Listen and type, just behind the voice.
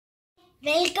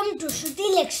Welcome to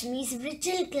Sruthi Lakshmi's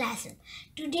virtual classroom.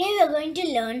 Today we are going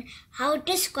to learn how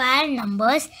to square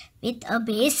numbers with a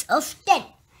base of 10.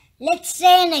 Let's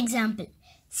try an example.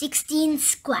 16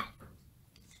 square.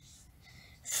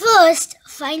 First,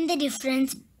 find the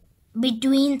difference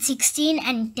between 16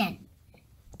 and 10.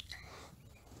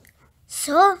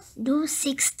 So, do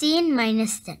 16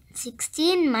 minus 10.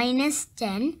 16 minus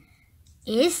 10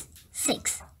 is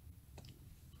 6.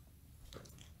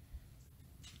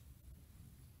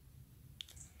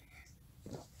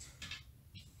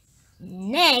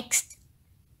 Next,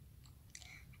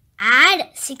 add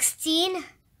 16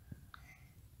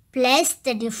 plus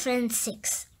the difference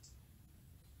 6.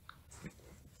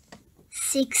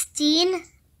 16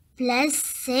 plus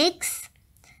 6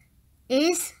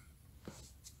 is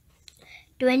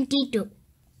 22.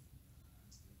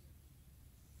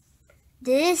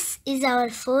 This is our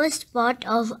first part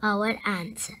of our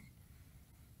answer.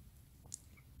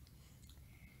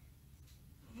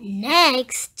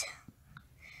 Next,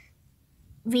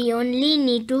 we only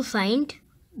need to find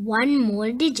one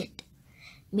more digit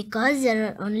because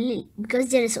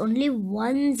there is only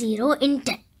 1 0 in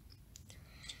 10.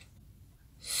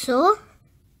 So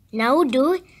now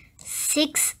do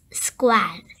 6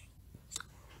 square.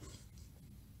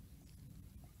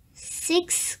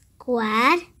 6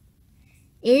 square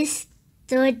is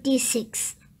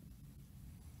 36.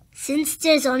 Since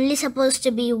there's only supposed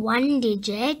to be one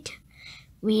digit,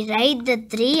 we write the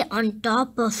 3 on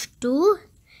top of 2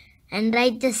 and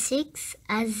write the 6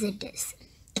 as it is.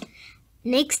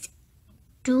 Next,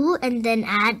 2 and then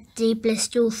add 3 plus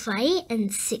 2, 5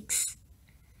 and 6.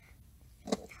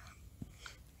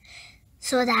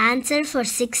 So the answer for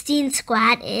 16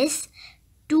 square is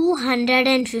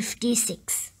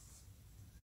 256.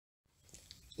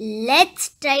 Let's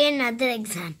try another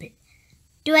example.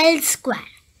 12 square.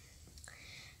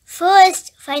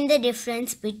 First, find the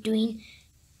difference between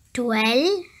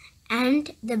 12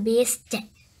 and the base 10.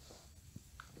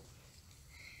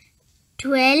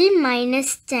 12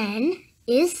 minus 10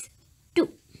 is 2.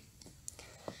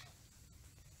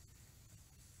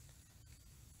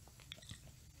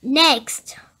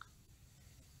 Next,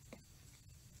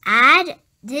 add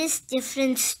this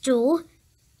difference 2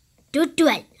 to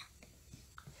 12.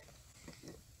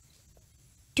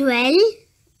 12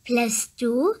 plus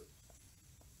 2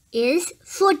 is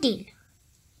 14.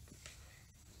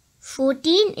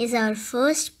 14 is our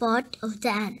first part of the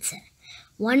answer.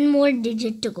 One more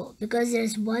digit to go because there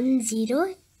is 1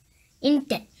 0 in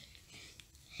 10.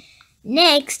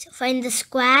 Next, find the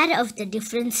square of the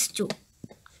difference 2.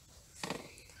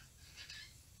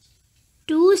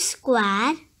 2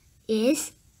 square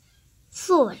is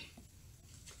 4.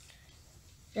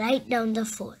 Write down the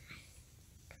 4.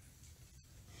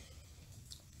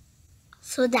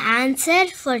 So the answer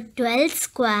for 12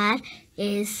 square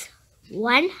is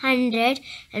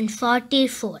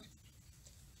 144.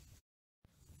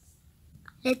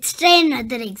 Let's try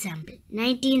another example.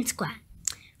 19 square.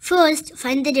 First,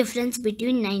 find the difference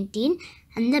between 19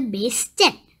 and the base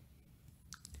 10.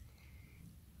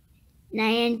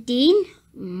 19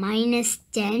 minus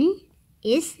 10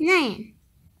 is 9.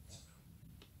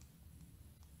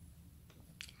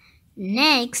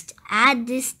 Next, add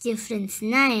this difference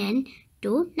 9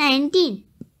 to 19.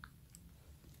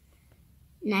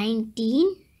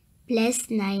 19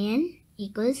 plus 9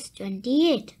 equals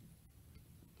 28.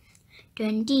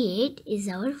 28 is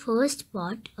our first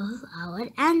part of our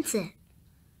answer.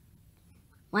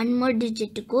 One more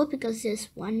digit to go because there's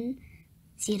 1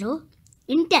 0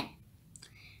 in 10.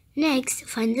 Next,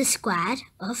 find the square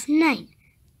of 9.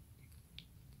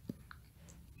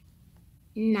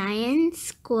 9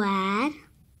 square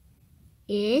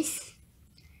is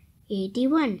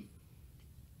 81.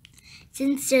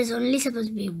 Since there's only supposed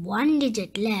to be one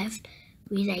digit left,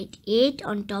 we write 8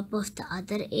 on top of the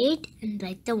other 8 and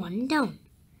write the 1 down.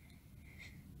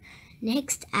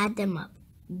 Next, add them up.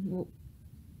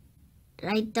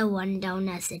 Write the 1 down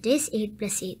as it is. 8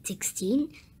 plus 8,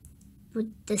 16.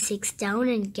 Put the 6 down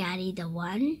and carry the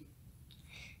 1.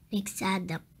 Next, add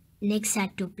 2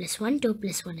 plus 1. 2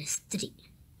 plus 1 is 3.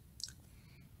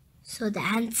 So the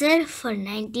answer for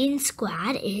 19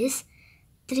 square is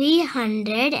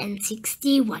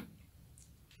 361.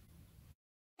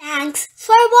 Thanks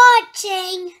for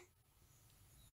watching.